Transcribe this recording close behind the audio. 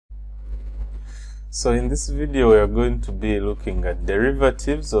So in this video we are going to be looking at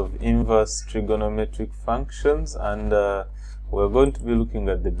derivatives of inverse trigonometric functions, and we're going to be looking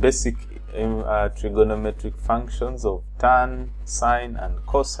at the basic trigonometric functions of tan, sine and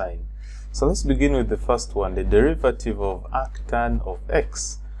cosine. So let's begin with the first one, the derivative of arctan of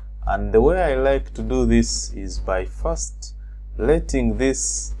x. And the way I like to do this is by first letting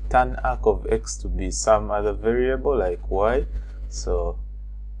this tan arc of x to be some other variable like y. So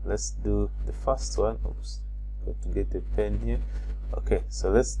let's do the first one. Oops, got to get a pen here. Okay,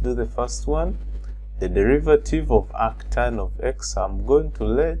 so let's do the first one. The derivative of arctan of x, I'm going to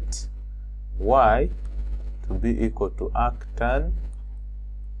let y to be equal to arctan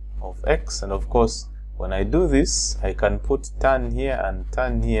of x, and of course when I do this I can put tan here and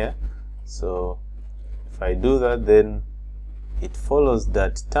tan here. So if I do that, then it follows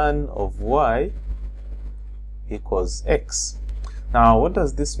that tan of y equals x. Now what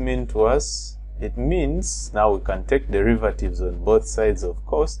does this mean to us? It means now we can take derivatives on both sides. Of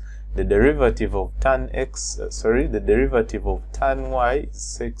course, the derivative of tan x, the derivative of tan y is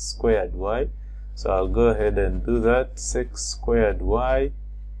sec squared y. So I'll go ahead and do that, sec squared y,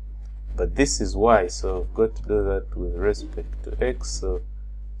 but this is y, so I've got to do that with respect to x. So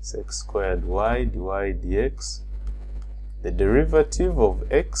sec squared y dy dx. The derivative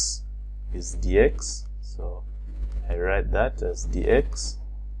of x is dx, so I write that as dx.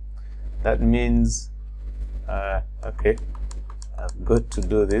 That means, okay, I've got to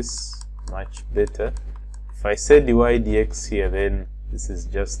do this much better. If I say dy dx here, then this is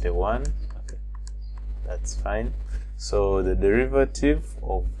just a 1. Okay, that's fine. So the derivative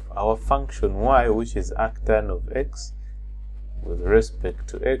of our function y, which is arctan of x, with respect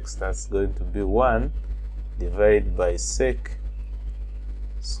to x, that's going to be 1 divided by sec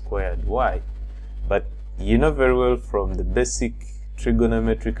squared y. But you know very well from the basic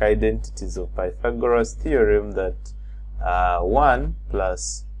trigonometric identities of Pythagoras theorem that 1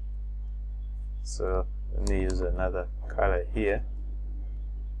 plus, so let me use another color here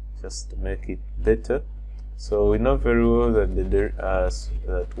just to make it better. So we know very well that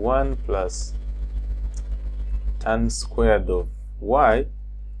that 1 plus tan squared of y,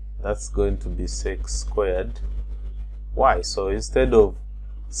 that's going to be sec squared y. So instead of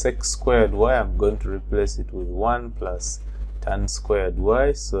sec squared y, I'm going to replace it with 1 plus tan squared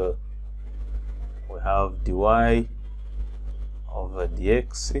y. So we have dy over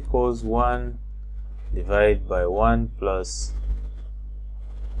dx equals 1 divided by 1 plus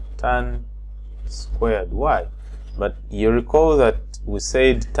tan squared y. But you recall that we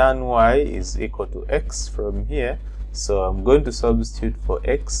said tan y is equal to x from here, so I'm going to substitute for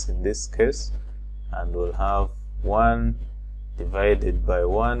x in this case, and we'll have 1 divided by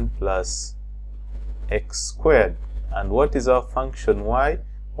 1 plus x squared. And what is our function y?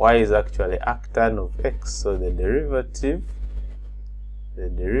 Y is actually arctan of x, so the derivative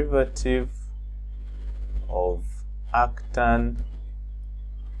of arctan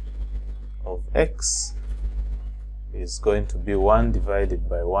of x is going to be 1 divided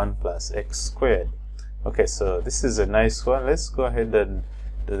by 1 plus x squared. Okay, so this is a nice one. Let's go ahead and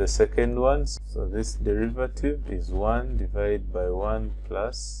do the second one. So this derivative is 1 divided by 1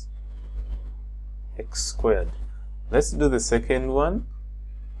 plus x squared. Let's do the second one.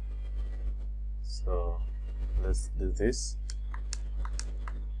 So let's do this.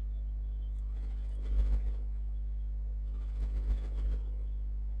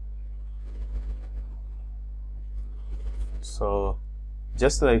 So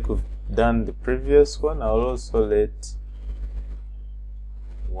just like we've done the previous one, I'll also let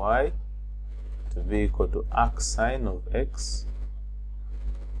y to be equal to arcsin of x.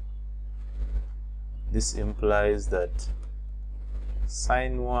 This implies that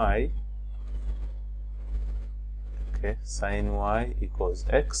sin y, okay, sin y equals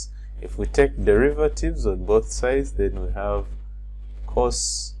x. If we take derivatives on both sides, then we have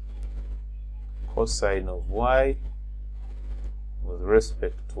cosine of y with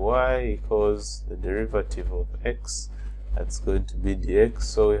respect to y equals the derivative of x, that's going to be dx.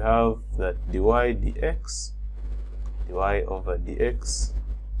 So we have that dy dx, dy over dx,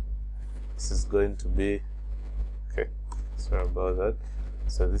 this is going to be, okay, sorry about that,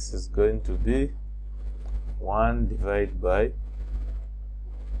 so this is going to be 1 divided by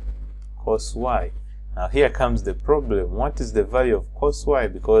cos y. Now here comes the problem. What is the value of cos y?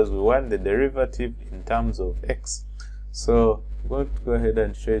 Because we want the derivative in terms of x. So I'm going to go ahead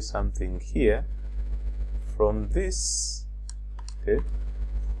and show you something here. From this, okay,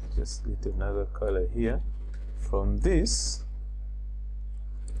 just get another color here. From this,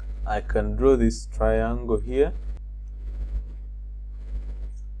 I can draw this triangle here.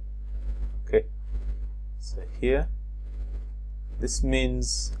 Okay, So here, this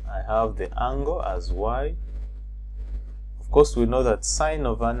means I have the angle as y. Of course, we know that sine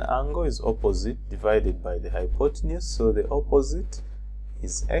of an angle is opposite divided by the hypotenuse, so the opposite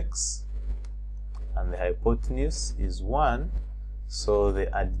is x and the hypotenuse is 1. So the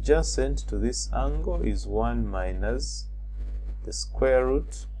adjacent to this angle is 1 minus the square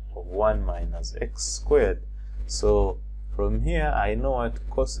root of 1 minus x squared. So from here I know what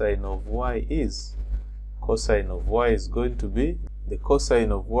cosine of y is. Cosine of y is going to be, the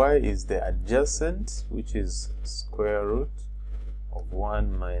cosine of y is the adjacent, which is square root of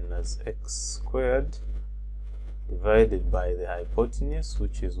 1 minus x squared divided by the hypotenuse,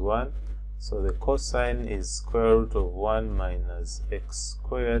 which is 1. So the cosine is square root of 1 minus x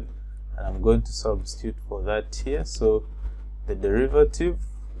squared, and I'm going to substitute for that here. So the derivative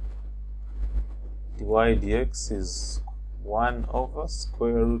dy dx is 1 over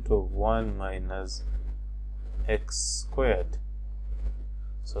square root of 1 minus x squared.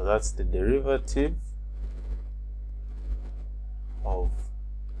 So that's the derivative of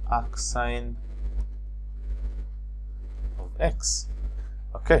arcsin of x.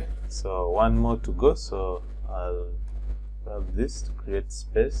 Okay, so one more to go, so I'll grab this to create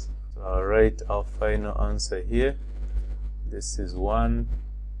space. So I'll write our final answer here. This is 1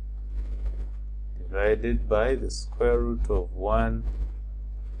 divided by the square root of 1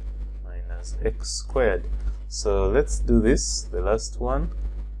 minus x squared. So let's do this, the last one.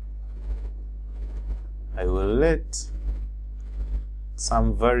 I will let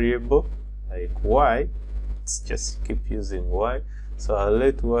some variable like y, let's just keep using y. So I'll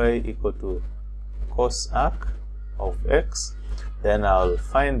let y equal to cos arc of x. Then I'll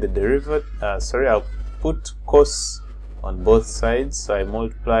find the derivative, I'll put cos on both sides. So I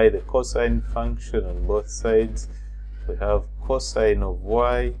multiply the cosine function on both sides. We have cosine of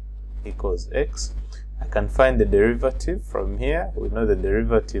y equals x. I can find the derivative from here. We know the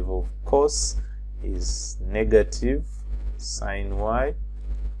derivative of cos is negative sine y.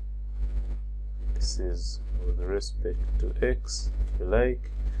 This is with respect to x, if you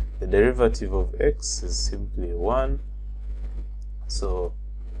like. The derivative of x is simply 1. So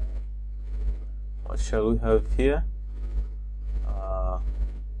what shall we have here?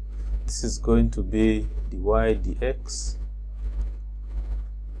 This is going to be dy dx.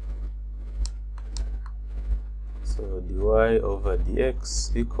 So dy over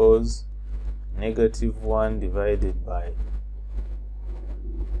dx equals negative 1 divided by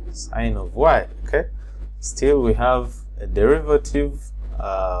sine of y. Okay, still we have a derivative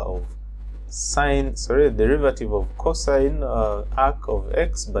of derivative of cosine arc of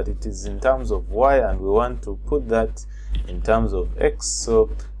x, but it is in terms of y, and we want to put that in terms of x. So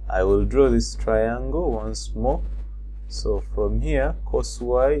I will draw this triangle once more. So from here, cos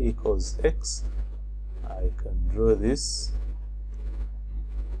y equals x. I can draw this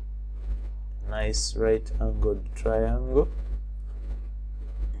nice right-angled triangle.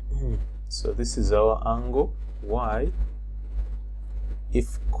 So this is our angle y.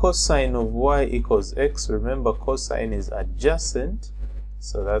 If cosine of y equals x, remember cosine is adjacent,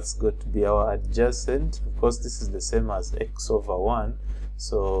 so that's going to be our adjacent. Of course, this is the same as x over 1,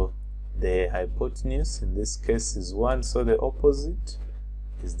 so the hypotenuse in this case is 1, so the opposite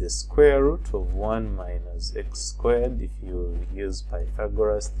is the square root of 1 minus x squared if you use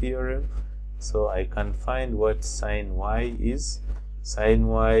Pythagoras theorem. So I can find what sine y is. Sine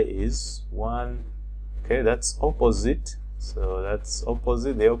y is 1. Okay, that's opposite. So that's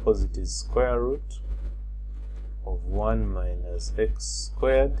opposite. The opposite is square root of 1 minus x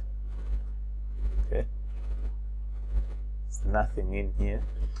squared. Okay, there's nothing in here.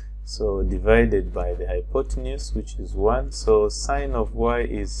 So divided by the hypotenuse, which is 1. So sine of y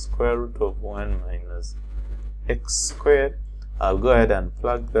is square root of 1 minus x squared. I'll go ahead and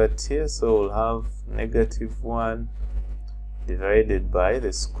plug that here. So we'll have negative 1 divided by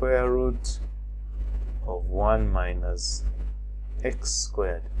the square root of 1 minus x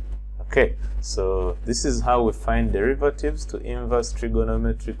squared. Okay, so this is how we find derivatives to inverse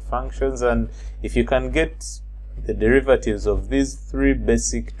trigonometric functions, and if you can get the derivatives of these 3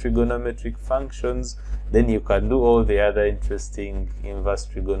 basic trigonometric functions, then you can do all the other interesting inverse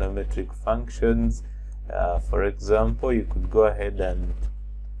trigonometric functions. For example, you could go ahead and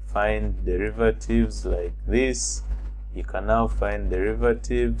find derivatives like this. You can now find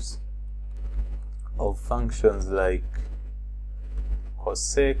derivatives of functions like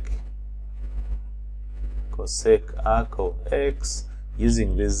cosec arc of x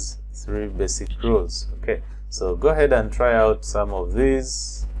using these 3 basic rules. Okay, so go ahead and try out some of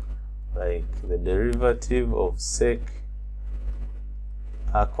these, like the derivative of sec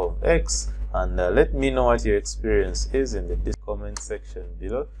arc of x. and let me know what your experience is in the comment section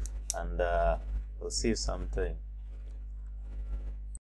below, and we'll see you sometime.